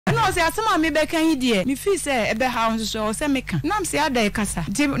o se asema me be kan hidie me fi se ebe ha nso so se me kan nam se ada kasa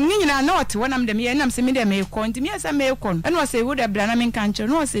di ni nyina na ote wonam de me nam se me de me ko nti me se me ko no se wo de bra na me kan che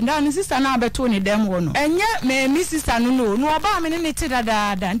no se nda no sister na abeto ni dem wo no enye me sister no oba me ne ti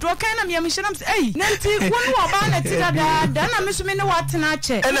dada nti o kan na me hyenam se ei na nti wo no oba na ti dada na me so me ne watena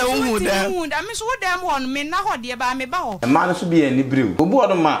che ena hu da me so wo dem wo no me na ho de ba me ba ho ma no so bi ani brew obu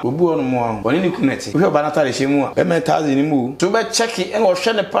ono mo oni ni kunati wo ba na tare shemu a be me 1000 ni mu to be check en wo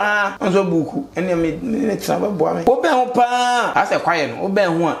hwe ne pa nso buku ene me ne tra ba bo ame wo be ho pa ase kwaye no wo be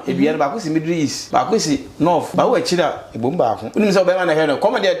ho a ebia ba ko si middle east ba ko si north ba wo akira ebom ba ho unim se wo be ma na hwe no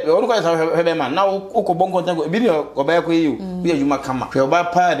come there wo ko sa hwe be ma na wo ko bon contact ebi ni ko ba ko yiu bi ajuma kama hwe ba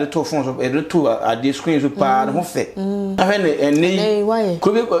pa de to phone so de to ade screen so pa ho fe ahwe ne eni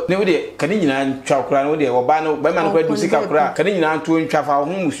ko bi ne wo de kan nyina ntwa kura no de wo ba no ba ma no kwa du sika kura kan nyina nto ntwa fa ho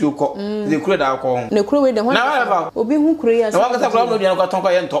musuo ko de kura da ko ho ne kura we de ho na obi hu kura ya na wa ka kura no de ko ton ko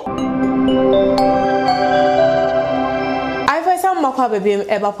ye nto Makwa baby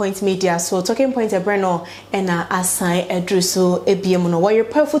Eba Point Media so talking point ebreno ena assign edruso ebiem no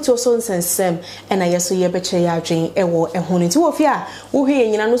Oyerepa Afutuo so nsensem ena yeso ye beche ya adwen ewo ehunu nti wo fia wo hwe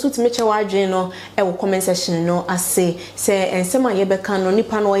nyina no so timeche wa adwen no ewo comment section no ase se ensem a ye beka no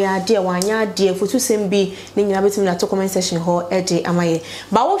nipa no ya ade wanya ade fotu sembi ni nyina betim na to comment section ho ede amaye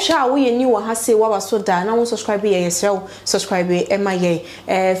ba wo hwa wo ye ni wo ha se wa so da na wo subscribe ye yesrew subscribe emaye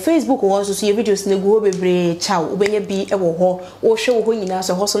Facebook wo so ye videos ne go bebre chaw ubenye bi ewo ho wo hwe wo nyina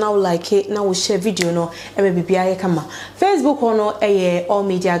so ho so na wo like it na wo share video no e be bibia ye kama Facebook ho no eye All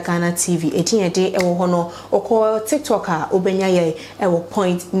Media Ghana TV etinye de ewo ho no okọ TikTok a obenya ye ewo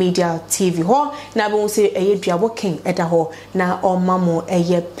Point Media TV ho na be se eye Duabo King eda ho na omamo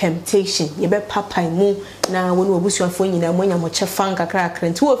eye Temptation ye be papai mu na woni obusuafo nyina mo nyamo chefa nkakra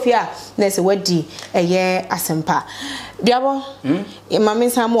akrenti wo fia na se wadi eye asempa Duabo mama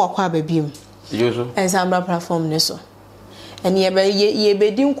nsamu akwa babiem yoso ensamba platform ne so and ye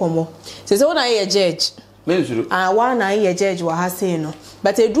be din komo se wona ye judge menzuru wa na ye judge wa ha say no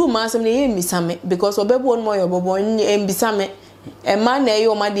but e do ma some ye misame because obebu on mo yo bobo mbisame e ma na ye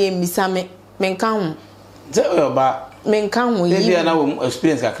o ma de mbisame menka ho ze oba menka ho yi bia na wo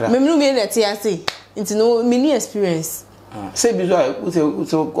experience kakra memnu me na ti ase nti no mini experience se bizo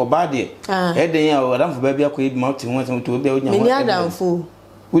so oba de e den ya o adamfo ba bia ko e bi ma ti ho to bia onya ho mini adamfo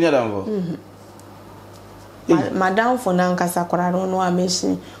unya adamfo madam for na nkasa koraro no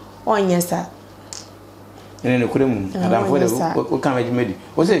ameshi onyesa ene kuremu adamfo de o kan meji medi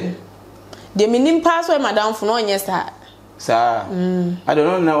o se de minim pass we madam for no onyesa sa I don't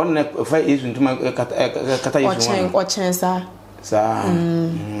know na on fa isu ntuma kata isu ochensa sa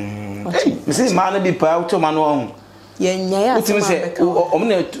me se ma na bi pa o to ma no ho ye nyaya asema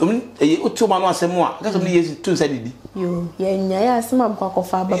utu manu asemu a ka so ni yesu tun sa didi yo ye nyaya asema bwa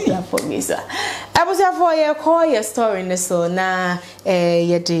kofa ba platform isa abusia for ye call your story ne so na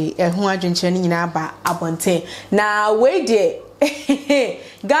ye de ho adwenkyere nyina aba abonten na we de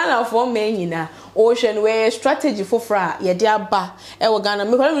Ghana for me nyina ocean we strategy for fra ye de aba e wo Ghana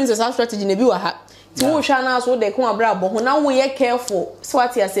me kwala minister strategy na bi wa ha ti wo hwa na so de ko abra bo ho na wo ye careful so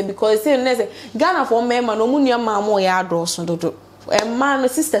what you say because say no say Ghana for me ma no mu nua ma mo ya adoso dodo man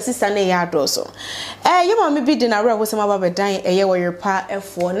sister na ya adoso ye ma me bi de na ra ho sama ba dan ye Oyerepa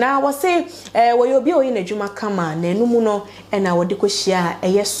Afutuo na wo say wo ye obi o ye na dwuma kama na enu mu no na wo de ko hia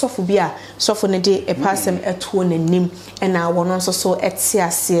ye sofo bi a sofo ne de pasem etuo nanim na wo no nso so eti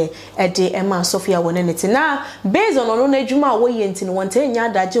ase de ma sofo ya wo ne neti na based on no na dwuma wo ye nti no won ta nya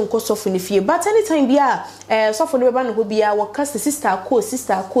adaje nko sofo ne fie but anytime bi a sofo ne be ba ne ho bi a wo ka sister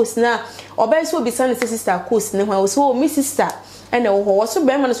course na obai so obi san sister course ne ho so mi sister ene wo so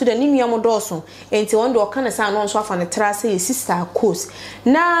be ma no so de ninu am doso enti won de o kan sa no so afa ne tra say sister course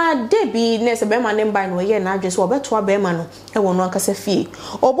na debi ne se be ma ne mba no ye na adwe so obeto be ma no e wo no akasa fie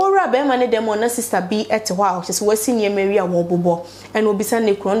obowura be ma ne dem na sister bi ete ho a so wasi ne meri a wo bobo ene obi san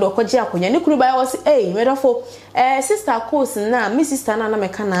ne kuro ndo okoje akonya ne kuro ba wo se medofo sister course na mi sister na me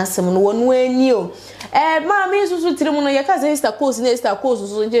ka na asem no wonu ani o ma mi susu tiri mu no ye ka sister course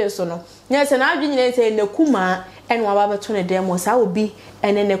so je so no nya se na adwe nyine se ne kuma ene wa ba beto ne dem sa obi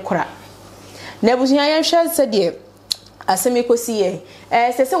ene ne kora na busunya ye hwe se de asemi kosi ye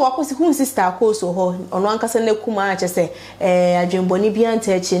se wakosi hu sister course ho ono ankasa ne kuma a chese adwenboni bi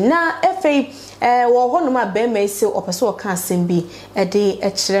antachi na efei wo ho no ma be ma ese opese o kan asem bi de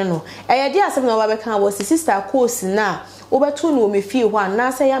kire no ye de asem na wa be kan wo sister course na obeto no mefie ho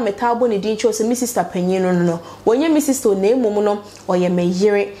na se ya metabo ne din cho se mi sister panyin no wonye mi sister na emum no oye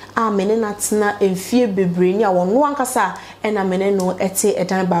meyire a mene na tena emfie bebre ni a wono ankasa na mene no ete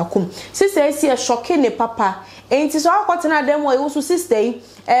edan ba kum sister esi e shoke ne papa enti so akotena dem wo so sister yi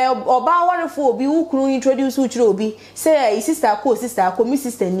oba warefo obi ukunu introduce uchiro obi say sister ko mi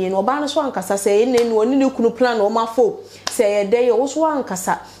sister ni no oba no so ankasa say ne no ni kunu plan o mafo say dey wo so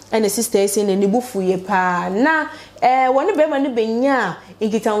ankasa ene sister say ne bufu ye pa na woni be ma ne benya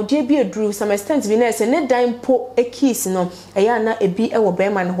igita odie bi eduru some extent bi na say ne dan po ekis no ya na ebi wo be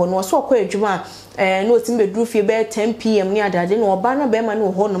ma ne ho no so akọ adwuma no timbe duru fie be 10 pm ni adade no oba na be ma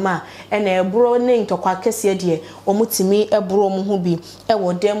ne ho no ma ene ebro ne ntokwa kese de omutimi ebro mo ho bi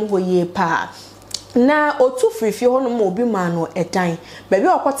wo dem ho ye pa na otu frifie ho no ma obi ma no edan baby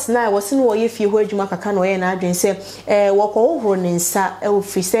okotena wo se no wo ye fie ho adwuma kaka no ye na adwen se wokohoro ne nsa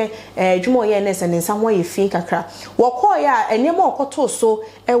ofri se adwuma ye na se ne nsa ho ye fie kakra wokoya enema okoto so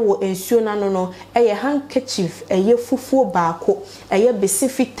wo ensuo na no ye handkerchief ye fufuo baako ye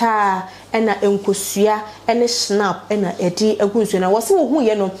besifita ena enkosua ene snap ena edi agunsuo na wo se wo hu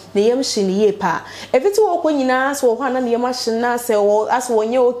ye no ne yem hye ne ye pa efiti wo ko nyina so wo ho na ne yem hye na se wo as wo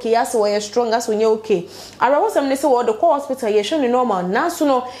nye okay as wo ye strong as wo nye okay arawo sam ne se wo the hospital ye hwe ne normal na so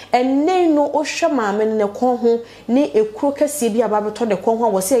no enne no o hwe maame ne kon ho ne ekuro kase bi ababeto de kon ho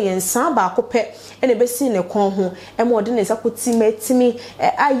wo se ye nsan ba akopɛ ene besi ne kon ho e mo de ne sakoti matimi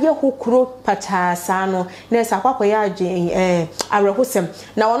aye hokuro patasa no ne sakwakoya ya agye arawo sam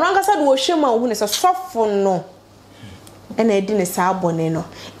na wono angasa de wo hwe ma wo ne se sofo no ena edi ne sa abone no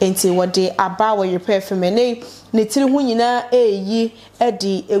enti wode aba wo Oyerepa FM ne tiri hu nyina eyi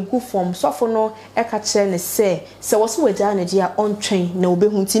edi egu form sofo no eka kire ne se wo so wagya ne dia ontwen na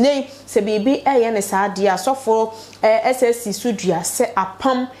obehu nti se bibi eye ne sa dia sofo SSC sudua se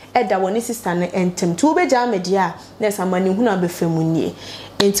apam eda woni sister ne entem tu obegya me dia na sa mani hu na befemu nie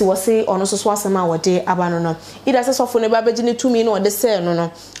enti wo se ono so asema wode aba no ida se sofo ne ba begye ne tumi no wode se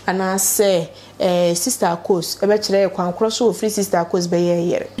no ana se sister course ebe kire kwan kroso ofri sister course be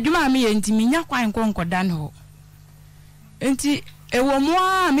yere djuma mi ye ntimi nya kwan konkoda ne ho enti ewomo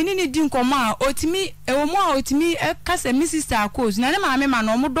a menini di nkomo a otimi ewomo a otimi kase mi sister course na ne maame ma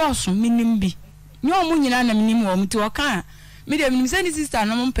no mo doso minim bi nyo omo nyina na minim wo mti oka mi de minim se ni sister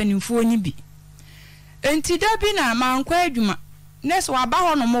no mpanimfo ni bi enti da bi na mankwa adwuma neso aba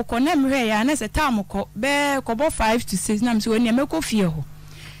ho no moko na mhwe ya na se tam ko be kobo 5 to 6 na mse woni emeko fie ho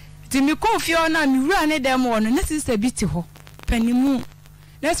timi konfie na mi wura ne dem wo no na sister bi ti ho panimu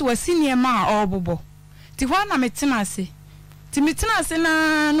neso wasini ma obobo ti ho na metena ase ti metena ase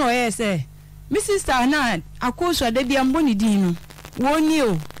na no ye mi sister na akoso ade bia mboni din no woni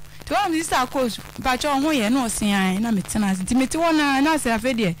o ti ho mi sister akoso ba cho ho ye no sian na metena ase ti meti wona na ase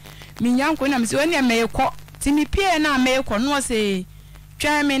afede mi nyanko na mse woni emeyekọ ti mi pie na meyekọ no se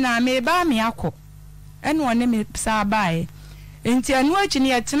twa me na me ba me akọ eno one me sa bae enti anu achi ne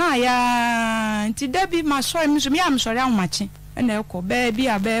yetena ya enti dabi ma so mi so mi am sori ahomache ena ekọ be bi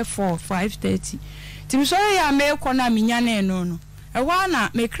abe 4:30 ti mi sori ya me ekọ na mi nya na eno no ewa na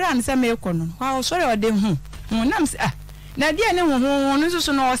me kra ne se me ekọ no wa sori ode hu nam se na die ne hu no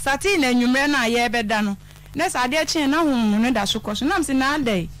so no start na anwumre na ye beda no na sa de chi na hu no da so koso nam se na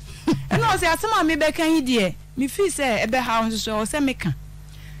adai eno se asema me be kan yidie mi fi se ebe ha nso so se me kan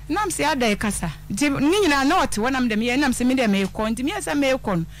nam se adai kasa di ni nyina na ote wonam dem ye nam se me dem ekọ nti me se me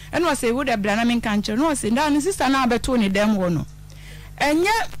ekọ no eno se wo da bra na me kan che no se nda ni sister na abeto ni dem wo no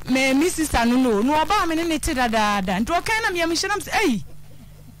enye me mi sister no oba me ne ti dada nti o kan na me yam hyiram se ei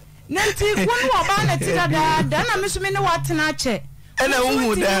nanti wonu oba na ti dada na me so me ne watena che ena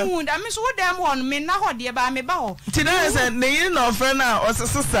hu da me so dem won me na hode ba me ba ho ti na se ne yiri no friend na o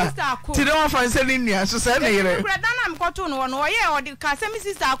sister ti na fa se ni nia so se ne yiri brada na me koto no no ye odi ka se mi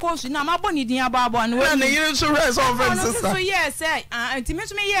sister akosu na ma boni din abo no na ne yiri so re so friend sister so yes ti me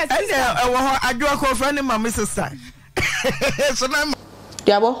so me yes ena wo ho adwo ko friend ni mama sister so na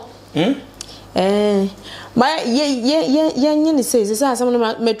Duabo ma ye nyini say asem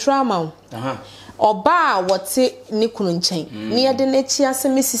no me trauma oba wote ni kunu nchen ni ye de na chi ase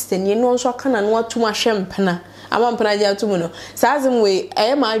me sister ni no nso kana no atum ahwempena ama mpena je atum no saazem we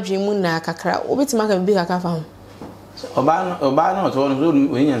ma adwen mu na kakra obetima ka bi kakra fa ho oba no to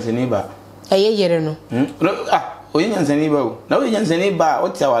no onyansani ba yere no onyansani ba o na onyansani ba o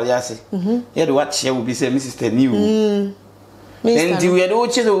ti awale ase ye de wat share wo bi say me sister ni o then we had o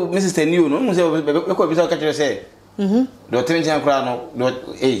che me sister ni o no mo say we ko bi say ka kire say do tension kra no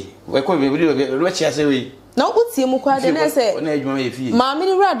do we ko be do chia se we na utie mu kwa de na se na adwuma ye fie ma me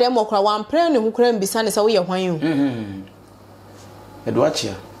ni ra de mo kra wan pre ne hu kra mbisa ne se wo ye hwan yo e do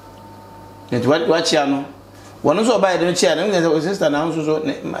achia ne do achia no wono so ba de chia ne sister na nso so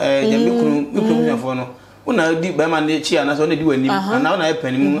je mi kunu fo no una di ba ma ne chia na so na di wani na una e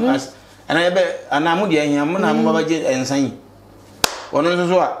panimu as ana ye be ana mu de ehia mu na mu ba je ensan wono nso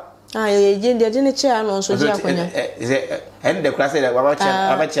so a ah ye de ne chair no so ji akonya and the class that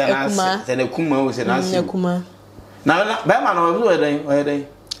abacha na se na kuma o se na si kuma na ba ma no o den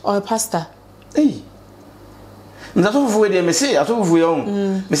o pastor nza so fuwe de me se aso fuwe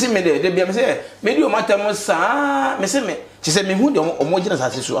on me se me de bia me se me di o matam sa me se me ti se me hu de o mo gina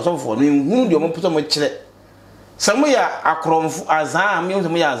sase so aso fuwe me hu de o mo puto mo kire samu ya akromfu azan me hu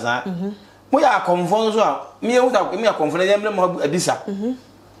samu ya azan mo ya akomfo so a me hu da me akomfo na yemle mo adisa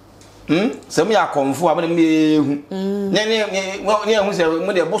samu ya akomfo a me hu ne hu se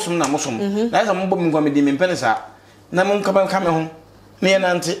mo de bosom na mosom na se mo bo me kwa me di me pensa na mo nka me ho me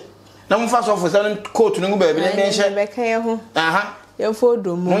na nte na mfa so for seven coat nu ba bi ne nhye be kan ye ho aha ye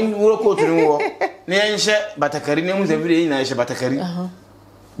fodo mu mun wuro coat nu wo ne nhye batakari ne mu se video nyina nhye batakari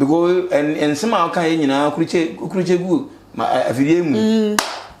because en sema kan ye nyina kuruche gu ma afidie mu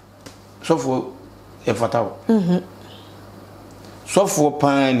so for e fatawo so for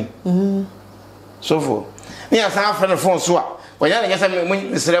pani so for ni asa afa ne phone so a wanya ne nyasa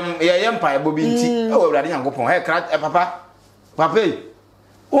me srem ye mpa e bobi nti e wo awurade yankopon he kra papa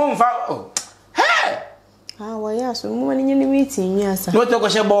umfa hey wa ya so mu mani nyini meeting nyasa no to ko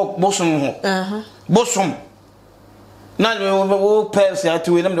she bosum ho bosum na wo pers ya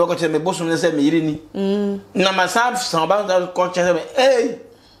tuwe na me ko che me bosum ne se me yiri ni na masaf san ba ko che se me eh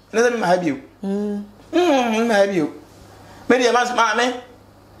na se me habiu me habiu me dia mas ma me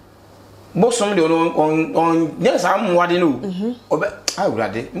bosum de on ne sa mu wade no obe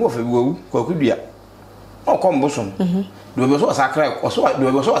awurade mo fa bi wu ko kudua o kom bosum do be so sakra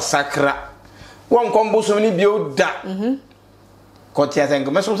do be so sakra won kom bosum ni bio da ko tia sen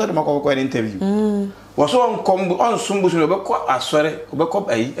ko me so de mako ko interview wo so on kom on sum bosum be ko asore be ko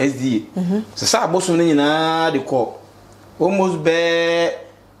ai SDA se sa bosum ni nyina de ko almost be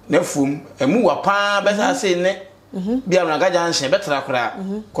na fum emu wa pa be sa se ne bia na gaja nche be tra kra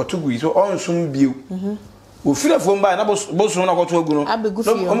ko tugu so on sum bio o fira fo mba na boso na kwato agu no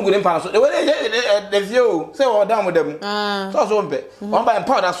o mu gu ne mpa so de fio se o da mo dem so mpe o mba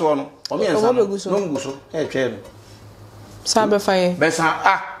empa da so no o mi ensa no ngu so e twe no sa be faye be sa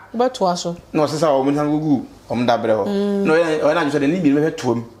be to aso no se sa o mu tan gugu o mu da bre ho no o na ju so de ni bi me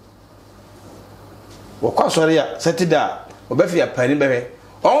tuom wo kwa sori ya setida o be fia pani be he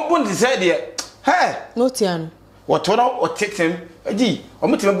o mu ndi se de he no tiano wo to no o tetem agi o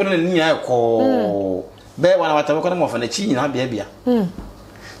mu teme bro na ni ya ko be wana watabe ko na mo fa na chi nyina bia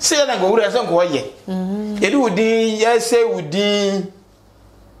se na go wura se ko ye edi udi ye se udi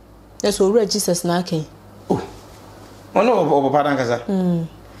yes wura Jesus na ken ono o papa dan kaza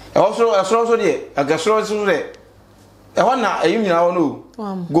e osoro de agasoro so de e hona ayim nyina wono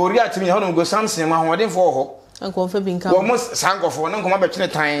gori atimi hono go Samson ma hoden fo ho anko fa bi nka wo mo sankofo na nkoma be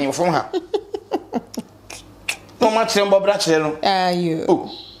twene tan fo ha no ma kire mbobra kire no ayo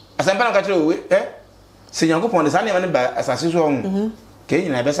asempa na ka kire we se yankopon de sane ma ne ba asase so on ke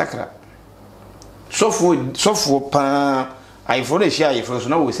nyina be sakra sofo pa ayfo de hia ayfo so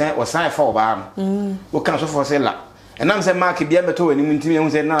na wo san fa oba no wo kan sofo se la enam se mark bia beto wani mu ntimi hu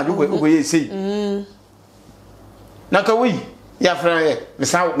se na do ye sei na ka wi ya fra ye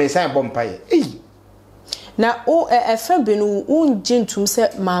me san bompa ye na o efa benu unjintum se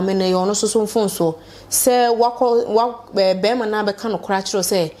maame ne yo no so mfon so se wa be ma na be ka no kora kiro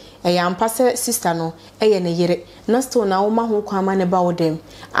se ya ampa se sister no ye ne yere na still na wo ma ho kwama ne ba wo dem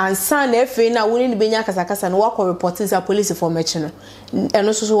ansa na efe na woni ne benya kasakasa no wa ko reporting sa police for mechi no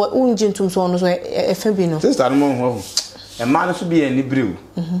eno so unjintum so no so efa bi no sister no mo ho e ma no so bi ani brew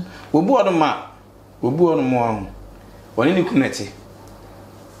obu ono mo ho woni ni kuneti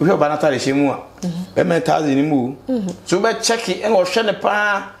we ba na tare shemu a be me tazi ni mu so be check e wo hwe ne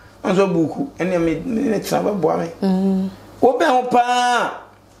pa anzo buku ene me tra ba bo ame wo be ho pa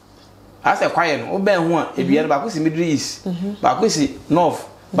ase kwaye no wo be ho a ebia ba ko si middle east ba ko si north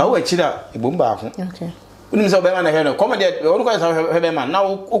ba wo akira ebom ba ho okay unim se be ma na he no come there wo ko se be ma na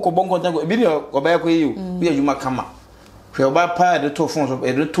wo ko bonko tan ko bi ni ko ba ko yi bi ajuma kama hwe ba pa de to phone so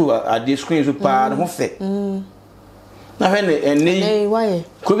e de to ade screen so pa ho fe na hwe ne why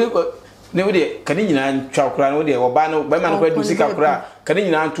ko bi ne wo de kani nyina ntwa kura no de wo ba no ba ma no kwa du sika kura kani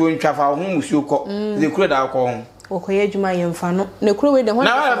nyina nto ntwa fa ho musuo ko de kura da ko ho o ko ye adwuma ye mfa no ne kura we de ho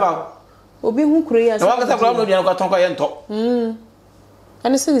na ba obi hu kura ya na wa ka kura no de ko ton ko ye nto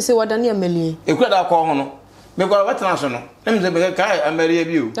ani se wadani amelie e kura da ko ho no me ko wetena so no na me se be ka amarie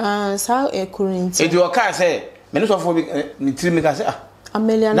bi o sa e kura nti e di o ka se me no so fo bi ni tiri me ka se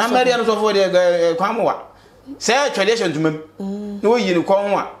amelie na amarie no so fo de kwa mo wa se tradition tumam no yi ni ko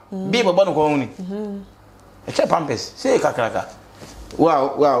ho a bi bobo no ko ho ni e che pampers se kakraka wa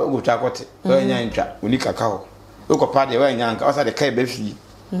go twa kote wa nya ntwa oni kaka ho ko pa de wa nya nka o sa de kai be fi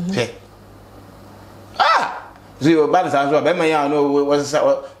so your bad sounds about my no was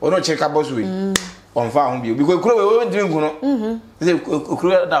no check up boss we on farm you because we won't drink no say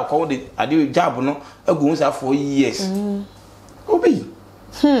that call the I do job no a go say 4 years obi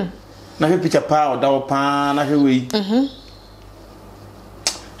na he picture pa o da o pa na he we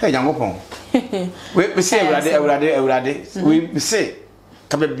hey Yankopon we say everade we say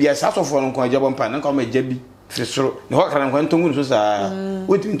ka be bia sa so for no ko job pa na ka ma jabi fisoro ne ho kran kwan tongu so sa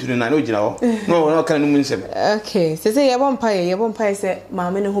wetin tunu na no gina ho no kan no mun sem okay say yebon pa say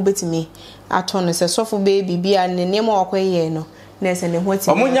maame ne ho betimi ato no say sofo baby bia ne ne ma wakoye no na say ne ho ti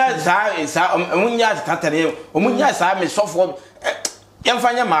omunya sa omunya tatare omunya sa me sofo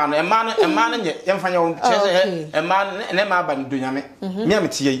yemfanya maano emano nye yemfanya won chese emano ne ma ba ndonyame me am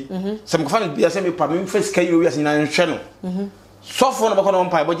tie yi sem ko fa bia say me pa me face kai wi asina nhwe no sofo no bako no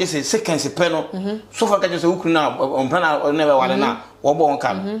mpa bo je say seconds pe no sofo ka je say ukuru na ompa na ne be wale na wo bo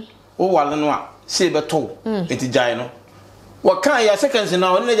onka no wo wale no a say be to enti jai no wo kan ya seconds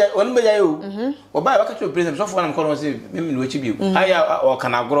na won be jai o wo ba ka to president sofo na mko no say me no chi bi aya o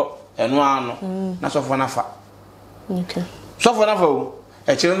kana gro eno ano na sofo na fa okay sofo na fa o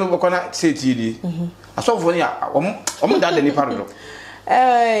e chere no bako na say td asofo ni omo da de ni pardo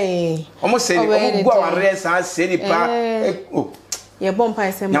omo say omo gwa ware sa say ni pa ye bom pa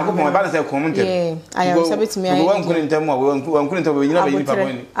ese Nyanko pon ba na say comment I am sabit me ayi won kunin temu won kunin temu nyina be ni pa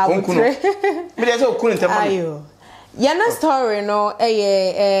pon won kunu me dey say kunin temu ayo ya na story no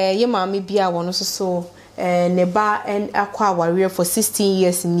ye mama bia won so ne ba akwa aware for 16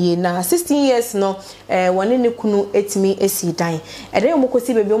 years nie na 16 years no woni ne kunu etimi esi dan ede mo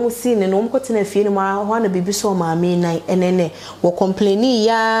kosi bebe mo si ne no mo kotena fie ne ma ho na bibi so maame nan enene wo complain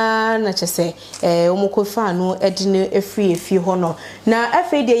ya na chese mo ko fa no ede ne efie ho no na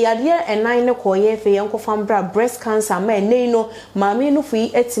afi de yade enan ne koye efe yenko fambra breast cancer ma enei no maame no fu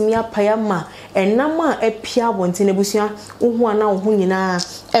etimi apaya ma enam a epia bontene busua ohu ana ohu nyina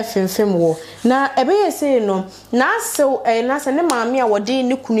efemfem wo na ebe say no na so na se ne maame a wode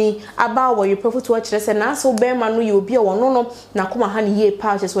ne kuni aba wo Oyerepa Afutuo kire se na so be ma no ye obi a wono no na koma ha ne ye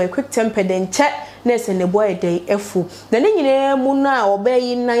pa so quick tempered enche na se ne boy dey efu na ne nyine mu na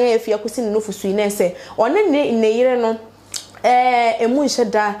obayi na ya efi akosi ne no fusu na se one ne yire no emu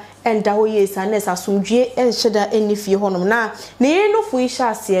nheda enda ho yesa na esa sumdwe enhyeda enifie honom na ne no fu isha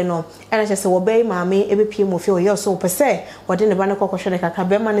ase no ena chese wo bei maame ebepie mo fie oyo so pese wode ne ba ne kokosho de kaka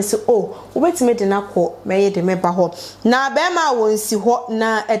be ma ne se o wobetime de na ko meye de meba ho na be ma wonsi ho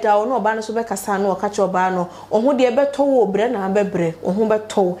na eda wo no ba no so be kasa no ka che oba no oho de beto wo bre na bebre oho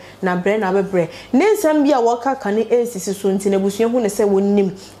beto na bre na bebre ne nsam bia wo kaka ne esisi so ntine busua hu ne se wonnim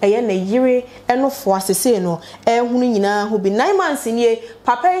eye na yire eno fo asese no ehunu nyina ho bi 9 months nie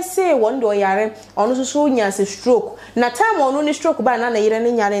papa say one do yare onu so nya se stroke na time onu ni stroke ba na yire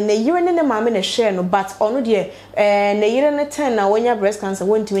ne nyare na yire ne maame ne share no but onu de na yire ne 10 na wonya breast cancer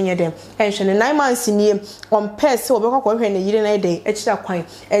wonti nye dem enhwe ne 9 months ni on pes se obekwa kwa hwe ne yire na de ekira kwan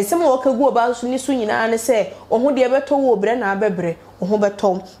ensem wo ka gu oba so ni so nyina ne se ohu de beto wo bre na abebre ohu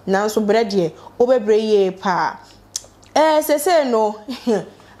beto na so bre de obebre ye pa se no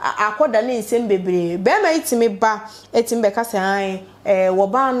akoda ne nsem bebre be ma itimi ba etimbe kasa an wo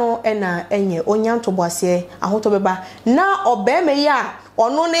ba no na enye onyanto boase ahoto beba na obeme ya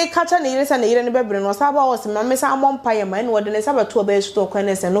ono ne kacha ne yire sa ne yire ne bebre no saba wo se mame sa amompa ye ma ne wode ne saba to ba esuto kwa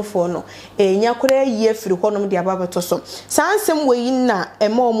ne se no fo no enya kura yie firi honom de aba beto so sansem we na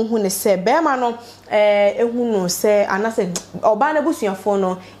ema omu hu ne se be ma no ehu no se anase oba na busuafo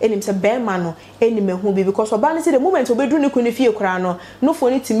no enim se be ma no enim ehu bi because oba ne se the moment obedu ne kunu fie kura no fo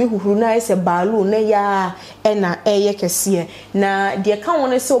ne timi huhuru na ese baalu ne ya na eye kese na de ka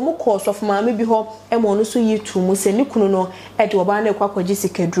won se omu course of maame bi ho emo no so yitu mu se ne kunu no de oba na kwakwaji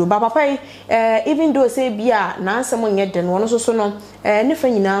sikedru ba papa even though say bia na ansem nye de no so no ne fa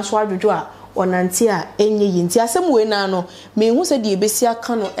nyina so adwojo a onanti a enye yinti asem we na no me hu se de ebesi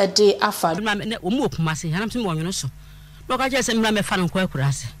aka no de afa ne omu opumase hanam se mo nwono so no ka je se mra me fa no kwa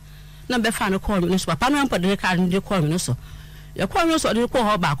kurase na be fa no ko nwono so papa no mpode ka de ko nwono so ye ko nwono so de ko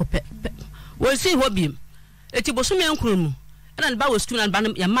ho ba ko pe wo si ho bi eti boso me nkuru mu na ba wo stu na ba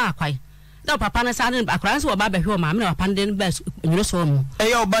ya ma akwai da papa na sa de akura se wo ba hwe o ma me na papa de ba nwono so mu e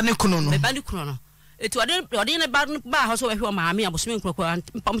ya oba ne kunu no be ba ne kunu no eti ode ne ba ho so hwe o ma me aboso me nkuru ko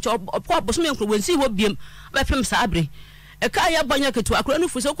pam boso me nkuru wo si ho biem ba fem sa abre e ka ya banya ketu akura no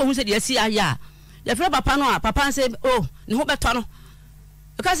fu se ko hu se de asi aya ya fre papa no a papa se oh ne ho beto no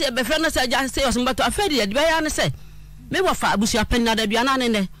e ka se be fre na se ja se o so beto afedi de be ya ne se me wo fa abusu apenna da duana ne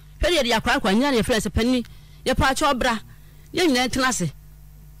ne fedi de akura kwa nya ne fre se penni ye pa cha obra ye nyina tenase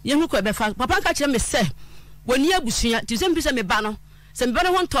ye hu ko be fa papa ka kire me se woni abusua ti se mpise me ba no sem bere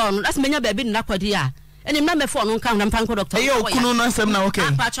ho nton as menya ba bi na kwadi a eni na me phone no kan na mpanko doctor e yo kunu no sem na okay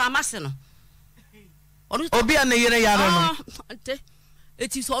pa cha amase no obi a na yere yare no ante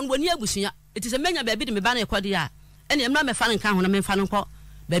eti so on wani abusuya eti se menya ba bi de me ba na kwadi a eni na me fa no kan ho na me fa no nko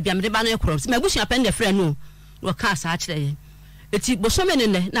ba bi am de ba na ekro se me abusuya pen de frɛ no wo ka sa akire ye eti bosome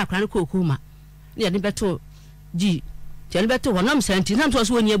ne na akra no koku ma ne yade beto ji tele beto wonam senti na nto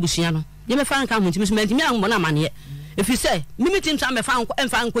so wani abusuya no ye me fa no kan ho ntimi so me ntimi an mo na mane if you say mimitim sa me fa nko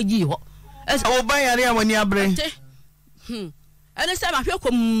emfa nko gi ho o ban yare amani abre ene se ma hwe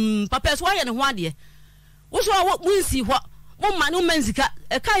kom papa so ye ne ho ade wo so wo munsi ho mo ma no manzika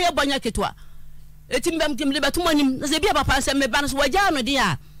e ka ye bonya ketwa etimbam tim lebetum anim na se bia papa se me ban so wagya no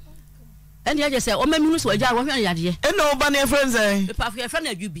dia ene ye se o maminu so wagya wo hwe yade ene o ban e friends e pa fie friend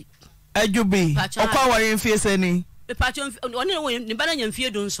ajubi o kwa ware mfie se ni e pa cho oni ne ban nya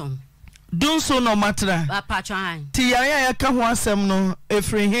mfie dunso no matra pa cho an ti yare ya ka ho asem no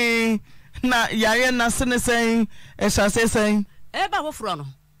efri he na yare na sene sen e chase sen e ba wo fro no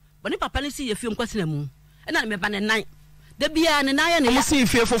boni papa ne si ye fie mkwatena mu e na me ba ne nan da bia ne nan ya ne mo si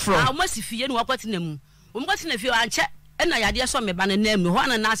fie foforo mo si fie ne wakwatena mu mo kwatena fie anche e na yade so me ba ne nan mu ho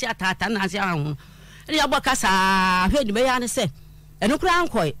na na ase atata na ase ahun e ya boka sa hwe de be ya ne se e no kura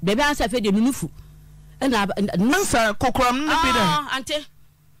ankoi be be ansa fie de nunufu e na nansa kokram no bi da ante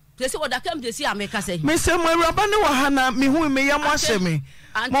tesi wodakam tesi ameka sei me se mo awuraba ne wa hana me hu me yam ahye me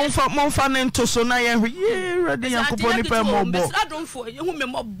monfa ne ntoso na ye rade yakopɔ ni pa mo bo mesradonfo ye hu me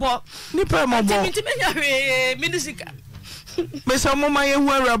mobɔ ni pa mo bo tinti me ya hwe minisika me se mo ma ye hu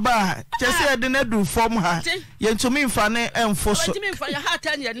awuraba chese ye de na du form ha ye ntumi mfa ne enfo so ntumi mfa ya ha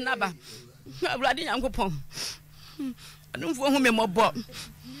ta ne ye na ba awurade yakopɔ adonfo hu me mobɔ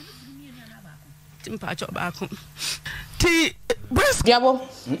timpa cho ba ko ti breast Duabo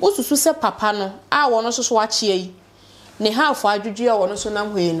ususu se papa no a wono so so achie yi ne half adwudwe a wono so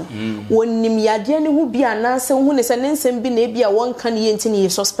nam hoye no wonnim yade ne hu bia na se hu ne se ne nsem bi na bia won kan ye ntini ye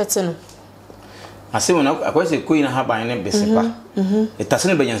suspect no ase wona akwese koyi na haban ne besepa etase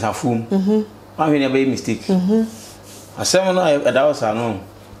ne banyansa fum ma hwe ne be mistake asem no edawsa no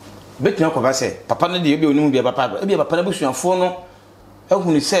betu akoba se papa ne de obi onum bia papa na busuafo no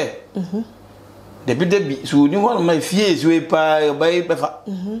ehunu se Debi so ni ho ma fie so e pa obai befa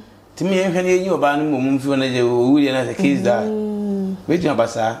timi en hwe ne yi oba no mum fi na je o wuri na se case da we tu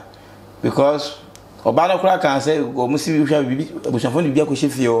abasa because oba na kura kan se go musi bi hwa bibi abushafo ni bia ko hye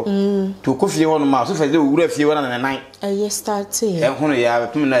fie o to ko fie ho no ma so fa de wura fie wona na nan start here e hono ya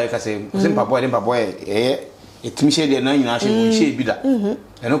tumi na ka se simpa boy timi hye de na nyina hye mo hye bi da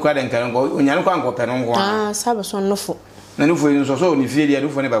e no kura de nkan go onyane kwa nko pe no nko sabe so nofo na nofo yin so ni fie de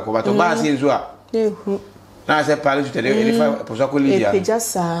nofo ne ba ko ba to ba se nso a na se parle tu te ele fa pour ça que Lydia et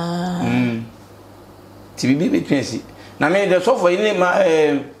ça ti bibi between si na me de so for ni ma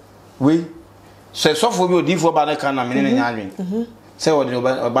we se so for bi odi for ba na kan na me ne nya adwen se wo de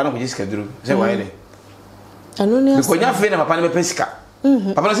ba na ko jiska duru se wa ile anoni bi ko nya fe na papa ne be pesika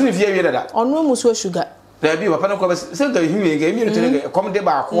papa na se ni fie wie dada onu musu sugar da bi papa na ko se ga hiwe ga mi no te kom de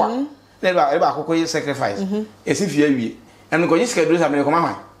ba ko a ne ba ko ko sacrifice e se fie wie en ko jiska duru sa me ko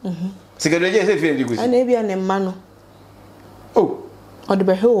mama Sigado je se fie digusi. Ana bia ne mma no. Oh, o de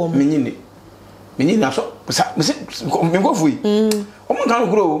be he wo. Menyi na so. Me go fui. O mo kan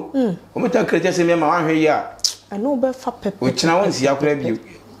kuro. O mo ta krete se me ma wan hwe yi a. Ana o be fa pepe. O china won si akura bi.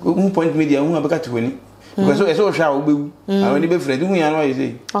 O point media hu abeka to wani. Because so hwa o bewu. Awani be friend hu ya no yi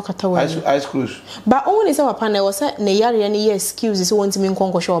say. Akata wani. Ice cruise. Ba o ni se papa na wo se ne yare ne ye excuse se won ti mi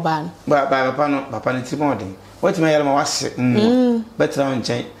nkonko hwe oba no. Ba papa no ti mo den. What me yare ma wase. Betra on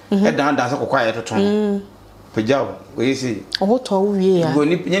chen. E dan sa kokwa ye toton pejaw we si o to wie ya go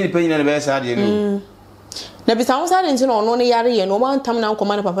ni nyani pe nyina be sa de no na bi sa won sa de ntino ono ne yare ye no ma ntam na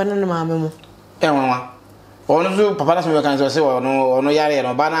nkoma ne papa na ne maame mu e wanwa ono so papa na so be kan so se ono yare ye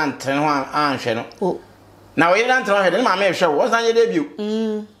no ba na ntre no anhwe no na we na ntre no hwe de maame hwe wo san ye de bio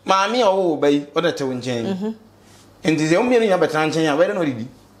maame o bai o da te wonchen enti ze o mi nya betra nchen ya we de no didi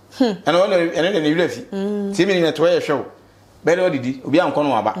ana ono ene ne wilafi ti mi ni to ye hwe bele odidi obi anko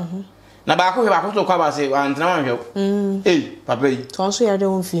no aba na ba ko hwe ba ko to kwa ba se antena wan hwe papa yi to so ya de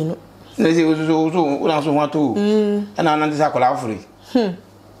won fi no na se o na so ho to na na ndisa kola afuri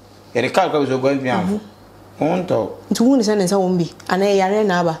ere ka ko so gwan pian on to ntu hu ni se nsa won bi ana yare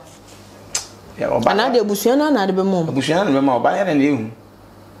na aba ya oba na de busuan na de be mom busuan na be ma oba yare na ehu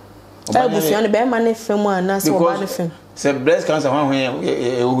oba busuan be ma ne fem ana se oba ne fem se breast cancer ho ho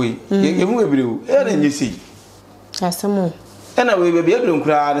ye hu ebrewu ere nyisi asemo ena we be ebro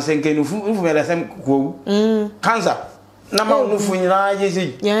nkura na senke nufu me da sem ko cancer na ma nufu nyina je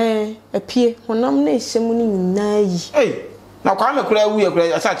si apie honam na ehyem ni nyina yi na kwa me kura wu ye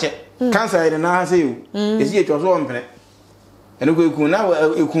kura asache cancer ene na ase you esi e twoso ompene ene ko ekun na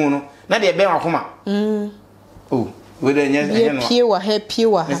ekun no na de be wakoma oh we de nya no pie wa he pie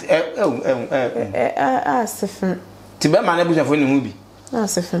wa asefin tibe ma na busa fo ni hu bi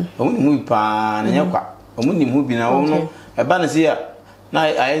asefin o ni hu pa na nya kwa o ni hu bi na wo no e ba na se ya na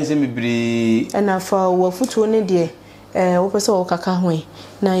ayense mebiri na fa wo futuo ne de wo pese wo kaka ho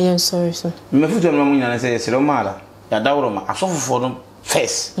na yen sorry so me futuo no mu nya na se sero mala ya dawro ma asofofo no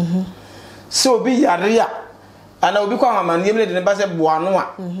first so obi yare ya ana obi kwa amanie me de ne ba se boa no a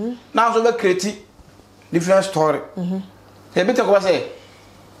na so be create different story e bete ko ba se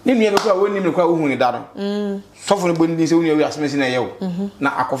ni nua be kwa woni me kwa wo hu ni da no sofo no boni se woni awi asmesi na yewo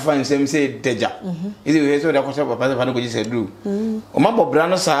na akofa nsem se deja isi we so da ko se papa se fa no ko ji se dru o ma bobra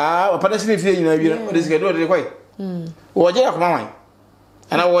no saa papa da se fie nyina wi o de se do de kwai wo je akoma wan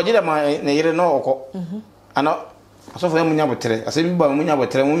ana wo je da ma na yire no okọ ana asofo ya munya botere asemi ba munya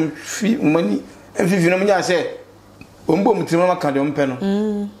botere mu fi mani enfifi no munya se o mbo mutima maka de mpe no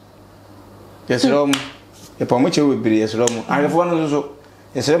yesrom e pa mo che we biri yesrom arefo no so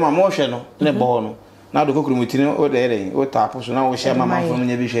yesrom ma mo hwe no ne bo no na do kokuru mutini o de ere o tapo so na wo hye mama fo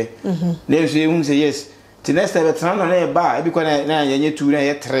munya bi hwe na enso e hu se yes ti next time tran no na e ba e bi kwa na yenye tu na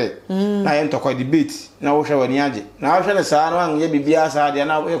ye 3 na ye ntokwa debate na wo hwe wani age na wo hwe ne saa no an ye bibia saa de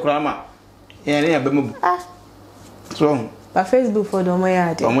na e kura ma ye ne ya be mu so ba Facebook for do mo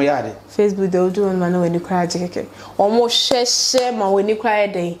yade Facebook do do on ma no weni kra jekeke omo hwehwe ma weni kra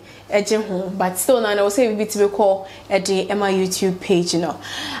den eje ho but still na say we bit be call e my YouTube page no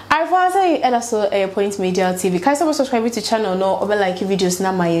I for say and also Point Media TV kai subscribe to channel no obe like videos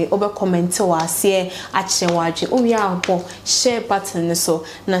na my obe comment wa se a che waje o wi abo share button so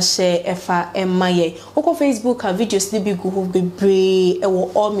na share efa emaye oko Facebook videos ni bi go be bre e wo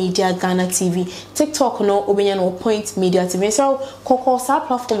All Media Ghana TV TikTok no obenya no Point Media TV so koko sa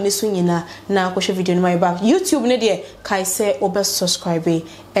platform ni so nyina na ko share video no my back YouTube ne de kai say obe subscribe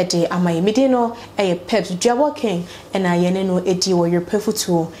amaye medino Peps Duabo King and ayene no edi Oyerepa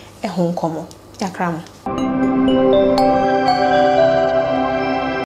Afutuo ehon komo yakram